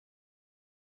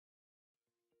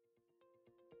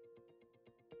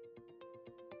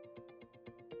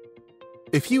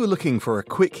If you are looking for a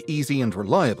quick, easy and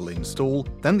reliable install,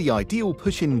 then the ideal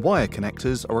push-in wire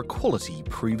connectors are a quality,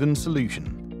 proven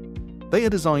solution. They are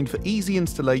designed for easy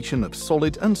installation of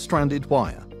solid and stranded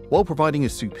wire, while providing a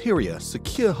superior,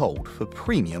 secure hold for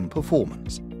premium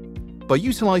performance. By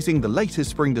utilizing the latest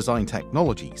spring design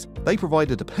technologies, they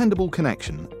provide a dependable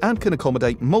connection and can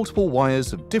accommodate multiple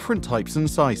wires of different types and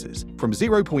sizes, from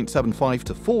 0.75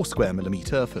 to 4 square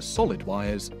mm for solid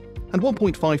wires, and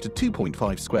 1.5 to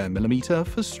 2.5 square mm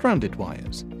for stranded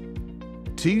wires.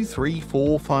 2, 3,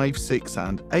 4, 5, 6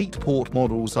 and 8 port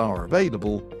models are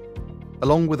available,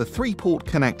 along with a 3-port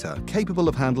connector capable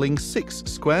of handling 6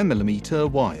 square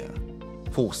mm wire.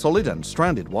 For solid and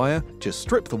stranded wire, just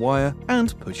strip the wire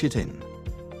and push it in.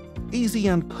 Easy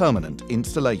and permanent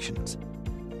installations.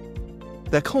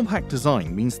 Their compact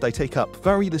design means they take up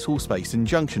very little space in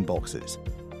junction boxes,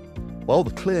 while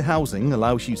the clear housing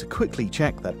allows you to quickly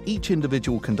check that each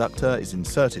individual conductor is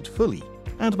inserted fully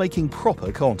and making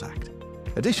proper contact.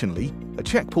 Additionally, a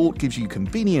check port gives you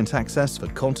convenient access for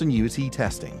continuity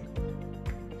testing.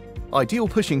 Ideal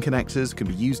pushing connectors can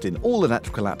be used in all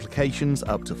electrical applications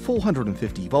up to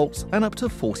 450 volts and up to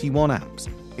 41 amps,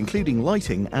 including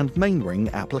lighting and main ring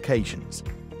applications.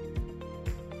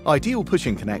 Ideal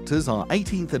pushing connectors are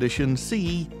 18th edition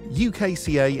CE,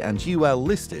 UKCA and UL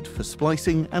listed for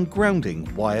splicing and grounding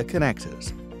wire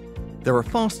connectors. They're a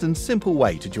fast and simple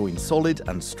way to join solid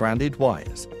and stranded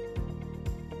wires.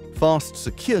 Fast,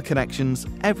 secure connections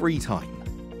every time.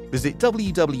 Visit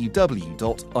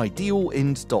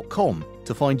www.idealind.com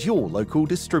to find your local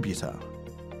distributor.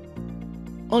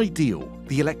 Ideal,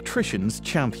 the electrician's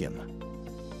champion.